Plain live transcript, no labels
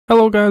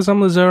Hello guys,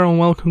 I'm Lizero and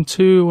welcome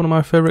to one of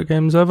my favourite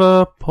games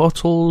ever,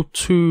 Portal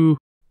 2.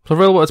 So I've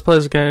really wanted to play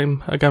this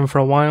game again for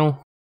a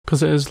while,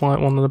 because it is like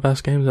one of the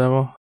best games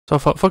ever. So I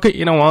thought, fuck it,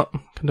 you know what,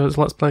 can do it as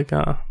Let's Play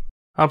guy.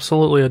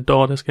 Absolutely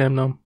adore this game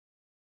now.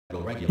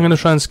 I'm going to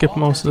try and skip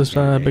most of this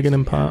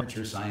beginning part.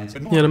 Yeah,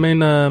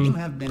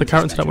 the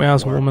character that we have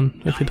is a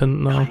woman, if you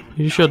didn't know.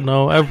 You should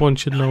know, everyone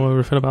should know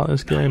everything about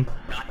this game.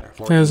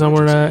 Here's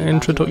our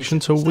introduction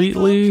to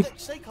Wheatley.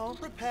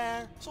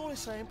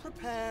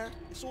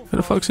 Bit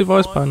of foxy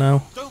voice by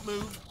now. Don't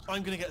move.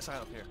 I'm gonna get us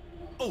out of here.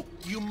 Oh,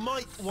 you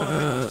might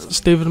want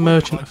Stephen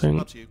Merchant, I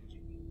think.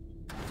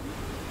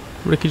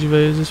 Ricky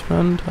Gervais'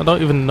 friend. I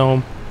don't even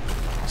know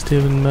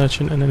Stephen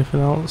Merchant and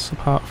anything else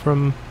apart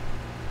from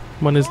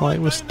when he's like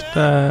with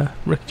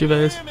Ricky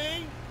Gervais.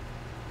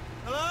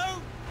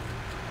 Hello?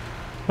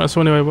 Right,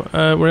 so anyway,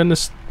 we're in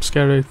this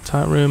scary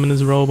tight room and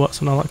there's robots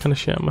and all that kind of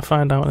shit, and we'll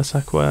find out in a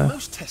sec where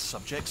Most test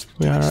subjects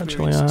we are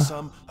actually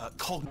some,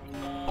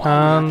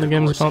 and the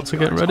game's about to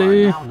get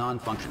ready.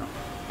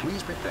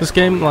 This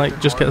game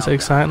like just gets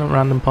exciting at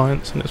random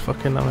points and it's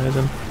fucking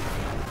amazing.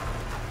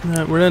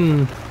 Yeah, we're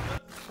in,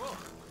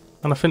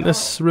 and I think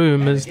this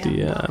room is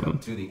the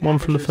one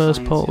from the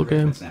first Portal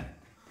game.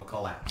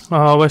 Oh,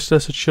 I wish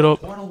this had shut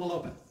up. Portal will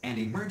open and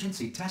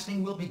emergency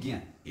testing will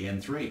begin in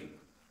 3,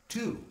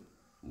 2,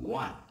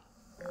 1.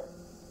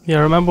 Yeah,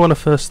 I remember when I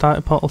first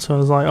started Portal 2 I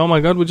was like, oh my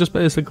god, we're just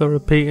basically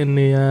repeating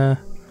the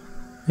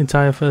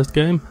entire first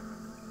game.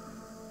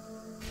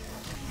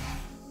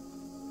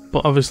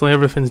 But obviously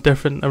everything's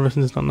different,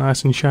 everything's not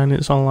nice and shiny,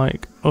 it's all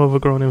like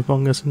overgrown in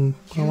fungus and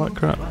all that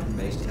crap.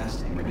 Button-based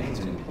testing remains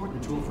an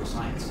important tool for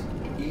science,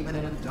 even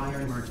in a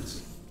dire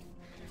emergency.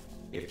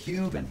 If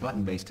cube and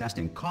button-based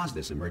testing cause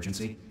this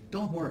emergency,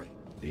 don't worry.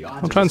 The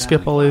odds I'll try and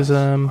skip all these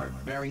are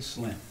very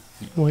slim.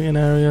 waiting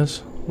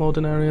areas,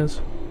 loading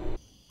areas.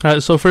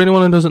 Alright, so for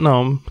anyone who doesn't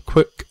know,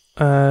 quick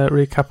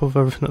recap of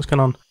everything that's gone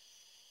on.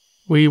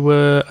 We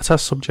were a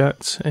test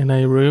subject in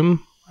a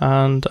room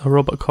and a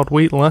robot called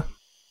Wheatley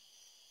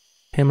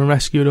came and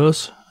rescued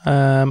us,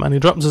 and he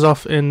dropped us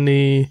off in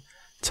the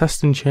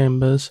testing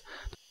chambers,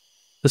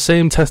 the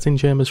same testing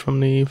chambers from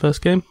the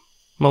first game.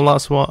 Well,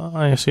 that's what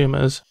I assume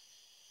it is.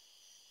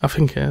 I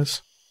think it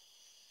is.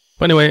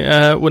 But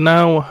anyway, we're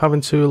now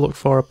having to look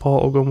for a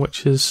portal gun,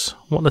 which is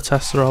what the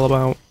tests are all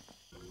about.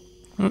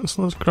 Right,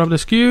 so let's grab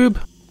this cube.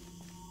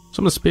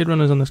 Some of the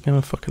speedrunners on this game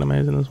are fucking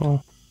amazing as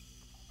well.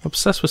 I'm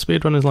obsessed with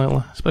speedrunners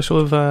lately,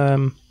 especially with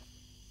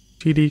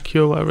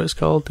GDQ, whatever it's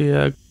called,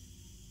 the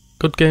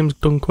Good Games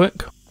Done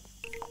Quick.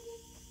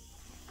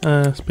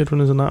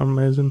 Speedrunners and that are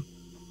amazing.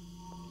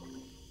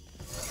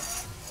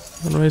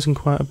 I'm raising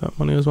quite a bit of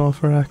money as well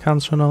for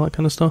cancer and all that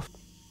kind of stuff.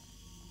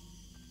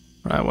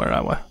 Right, where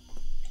are we?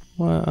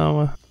 Where are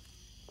we?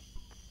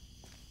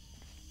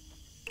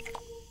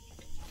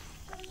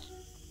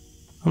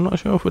 I'm not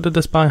sure if we did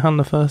this by hand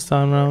the first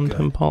time round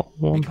in Portal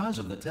 1. Because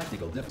of the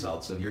technical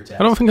difficulties of your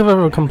test, I don't think I've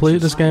ever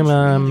completed this game,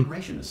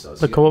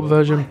 the co-op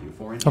version.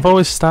 I've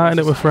always started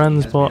it with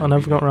friends, but I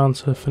never got around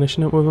to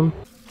finishing it with them.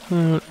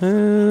 There it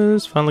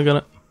is, finally got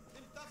it.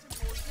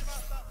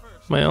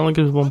 Wait, it only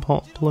gives one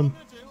portal to him.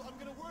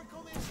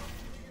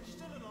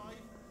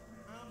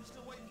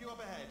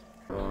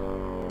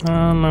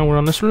 And now we're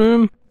on this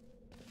room.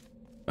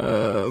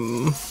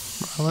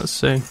 Let's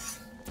see.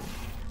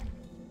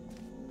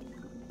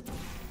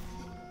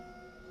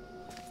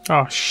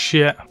 Oh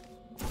shit.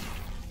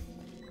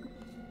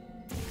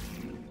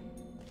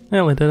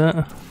 Nearly did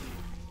it.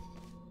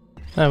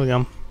 There we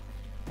go.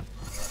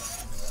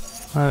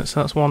 Right,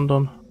 so that's one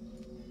done.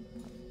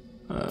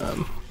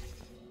 And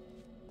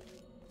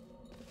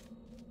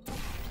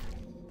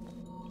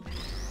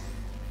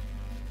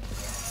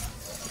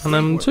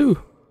then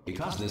 2.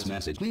 Because this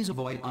message, please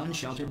avoid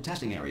unsheltered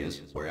testing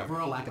areas wherever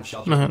a lack of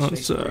shelter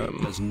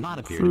does not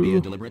appear to be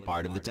a deliberate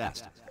part of the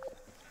test.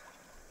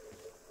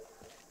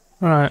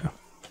 Right.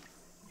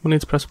 We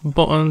need to press one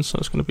button, so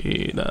it's going to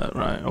be there.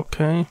 Right,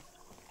 okay.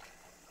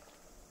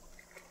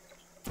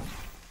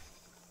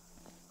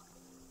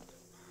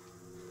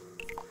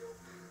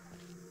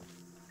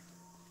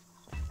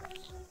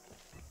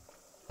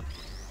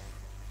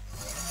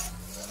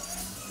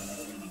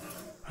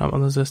 Right, what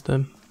does this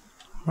do?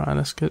 Right,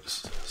 let's get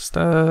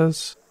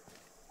stairs.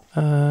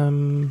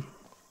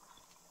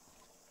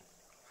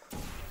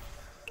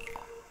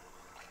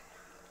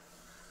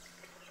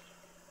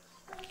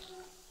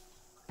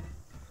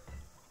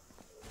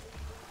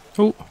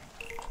 Oh,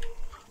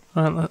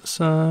 right. Let's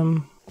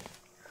stand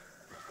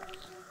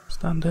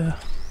here.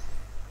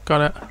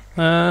 Got it.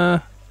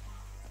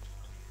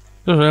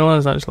 Just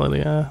realised actually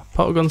the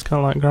portal gun's kind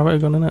of like gravity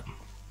gun, isn't it?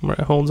 Where it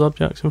holds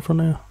objects in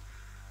front of you.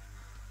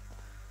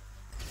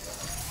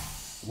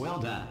 Well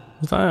done.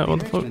 Is that it? What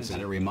the fuck?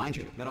 Center reminds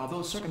you that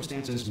although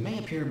circumstances may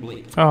appear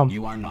bleak,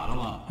 you are not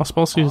alone. I'm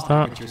supposed to use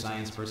that. Aperture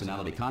science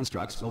personality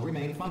constructs will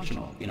remain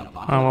functional in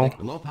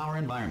apocalyptic, low-power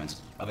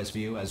environments of as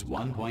few as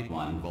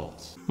 1.1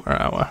 volts.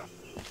 Where are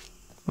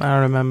we? I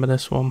remember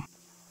this one.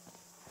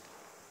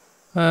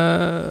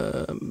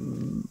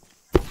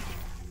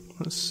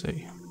 Let's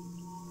see.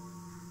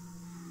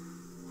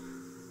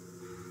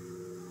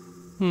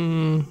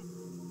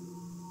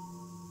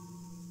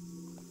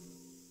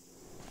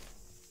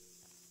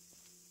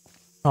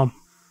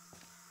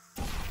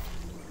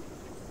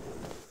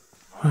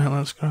 Right,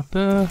 let's grab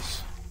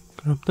this.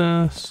 Grab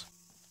this.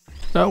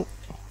 No!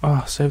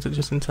 Oh, saved it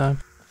just in time.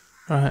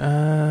 Right,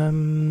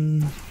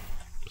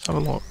 let's have a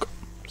look.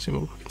 See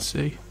what we can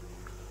see.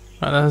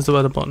 Right, there's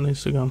where the button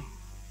needs to go.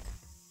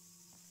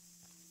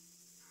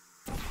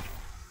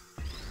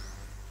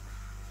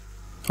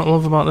 What I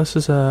love about this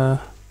is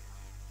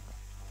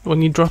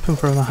when you drop him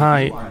from a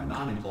height,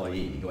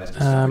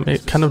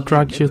 it kind of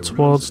drags you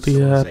towards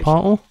the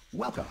portal,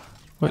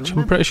 which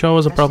I'm pretty sure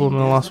was a problem in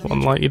the last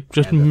one. Like, you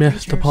just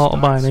missed the portal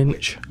by an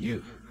inch,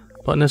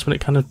 but in this one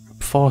it kind of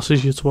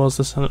forces you towards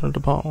the centre of the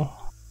portal.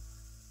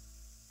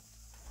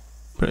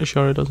 Pretty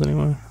sure it does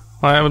anyway.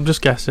 Like, I'm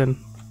just guessing.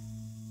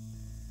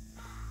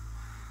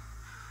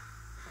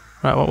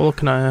 Right, what we're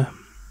looking at here,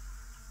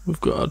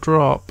 we've got a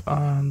drop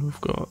and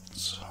we've got,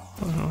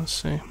 let's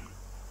see.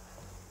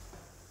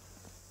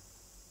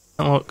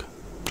 And look,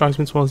 drags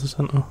me towards the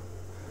centre.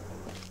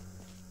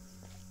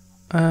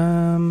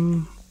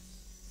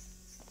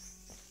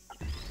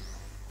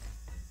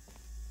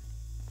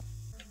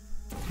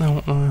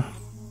 No, I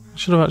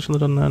should have actually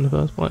done that in the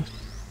first place.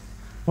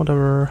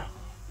 Whatever.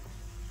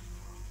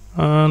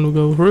 And we'll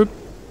go through.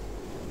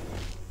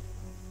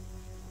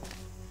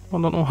 I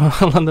don't know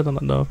how I landed on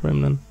that door for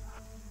him then.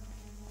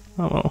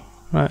 Oh well.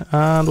 Right,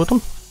 and we're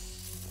done.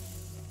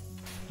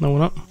 No, we're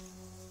not.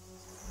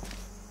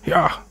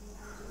 Yeah!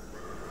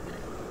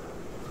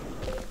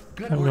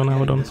 There we go, now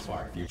we're done.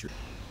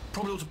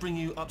 Probably ought to bring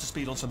you up to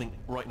speed on something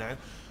right now.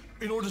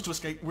 In order to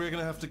escape, we're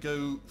going to have to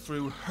go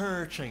through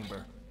her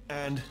chamber.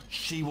 And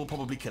she will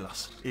probably kill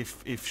us,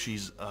 if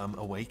she's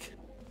awake.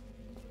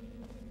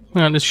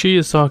 Yeah, the she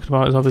is talking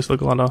about is obviously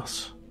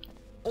GLaDOS.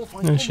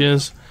 And she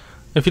is.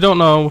 If you don't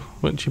know,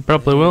 which you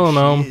probably will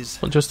know,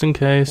 but just in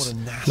case,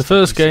 in the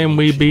first game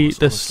we beat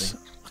this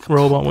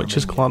robot, which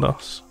is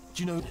GLaDOS.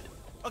 Do you know?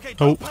 Okay,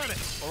 don't panic.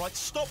 All right,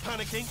 stop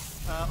panicking.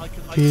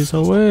 He's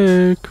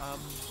awake.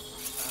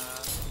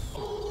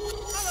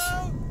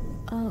 Hello.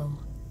 Oh,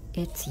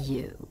 it's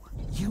you.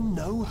 You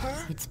know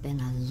her? It's been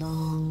a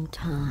long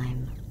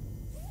time.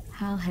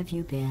 How have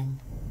you been?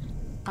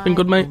 Been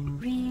good, mate. I've been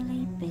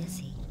really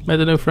busy. Made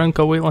a new friend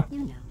called Wheeler.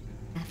 You know,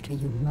 after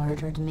you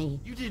murdered me.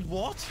 You did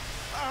what?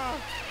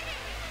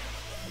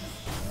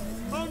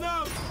 Oh no!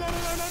 No!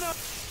 No! No! No!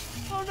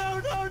 Oh no!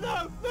 No!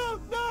 No! No!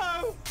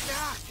 No!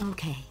 Ah.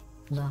 Okay,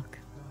 look.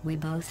 We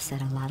both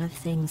said a lot of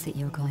things that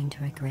you're going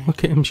to regret.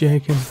 Look at him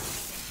shaking.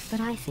 But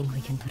I think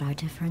we can put our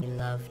different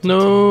love to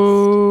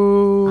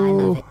No. test. I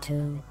love it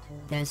too.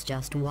 There's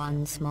just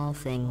one small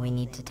thing we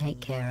need to take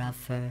care of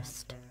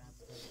first.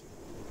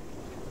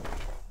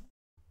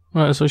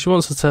 Right, so she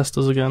wants to test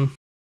us again.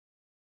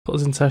 Put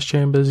us in test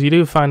chambers. You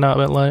do find out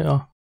a bit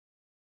later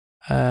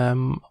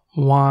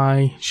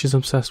why she's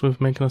obsessed with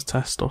making us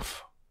test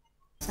stuff.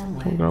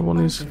 Somewhere, Can we grab one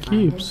of these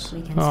cubes?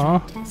 We can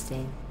start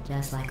testing,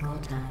 just like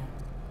old time.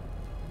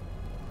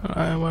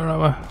 Alright, where are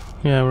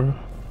we? Yeah, we're...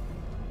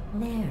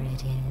 There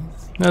it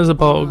is. There's a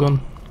portal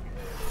gun.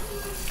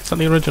 Is that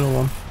the original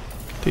one?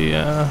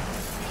 The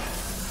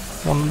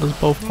one that does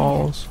both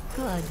portals.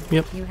 Good.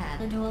 Yep. You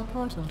have a dual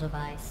portal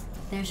device.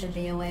 There should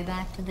be a way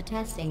back to the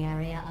testing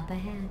area up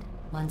ahead.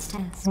 Once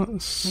test,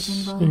 which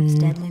involves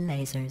deadly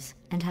lasers,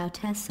 and how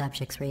test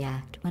subjects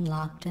react when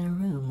locked in a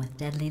room with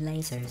deadly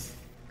lasers.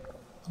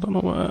 I don't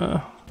know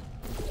where...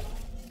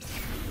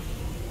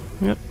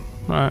 Yep,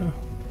 right.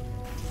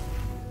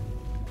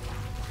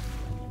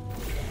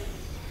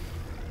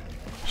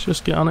 Let's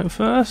just get on it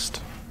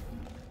first.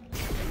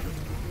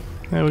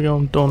 There we go,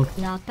 I'm done.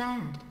 Not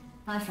bad.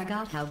 I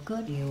forgot how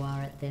good you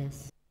are at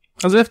this.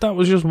 As if that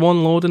was just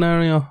one loading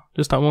area.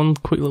 Just that one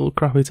quick little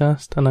crappy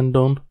test and then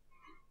done.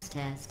 This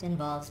test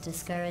involves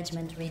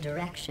discouragement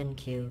redirection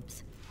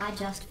cubes. I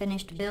just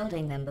finished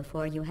building them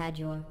before you had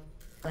your,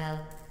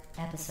 well,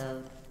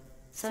 episode.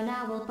 So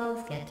now we'll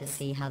both get to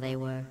see how they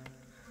work.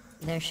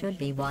 There should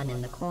be one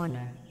in the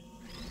corner.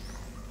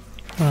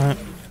 Alright.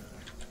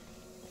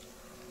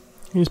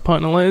 He's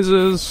pointing the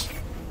lasers.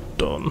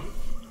 Done.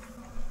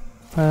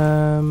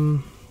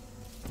 Well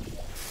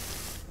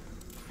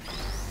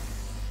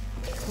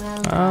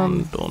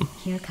And done.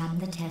 Here come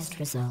the test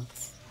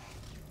results.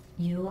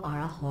 You are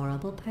a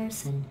horrible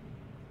person.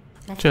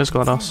 That's Cheers,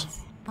 what it GLaDOS.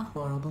 says. A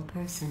horrible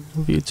person.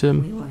 Love you,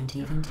 Tim. We weren't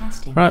even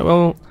testing. Right,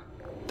 well,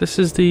 this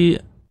is the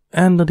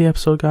end of the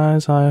episode,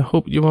 guys. I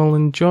hope you all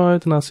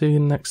enjoyed, and I'll see you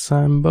next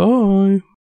time. Bye.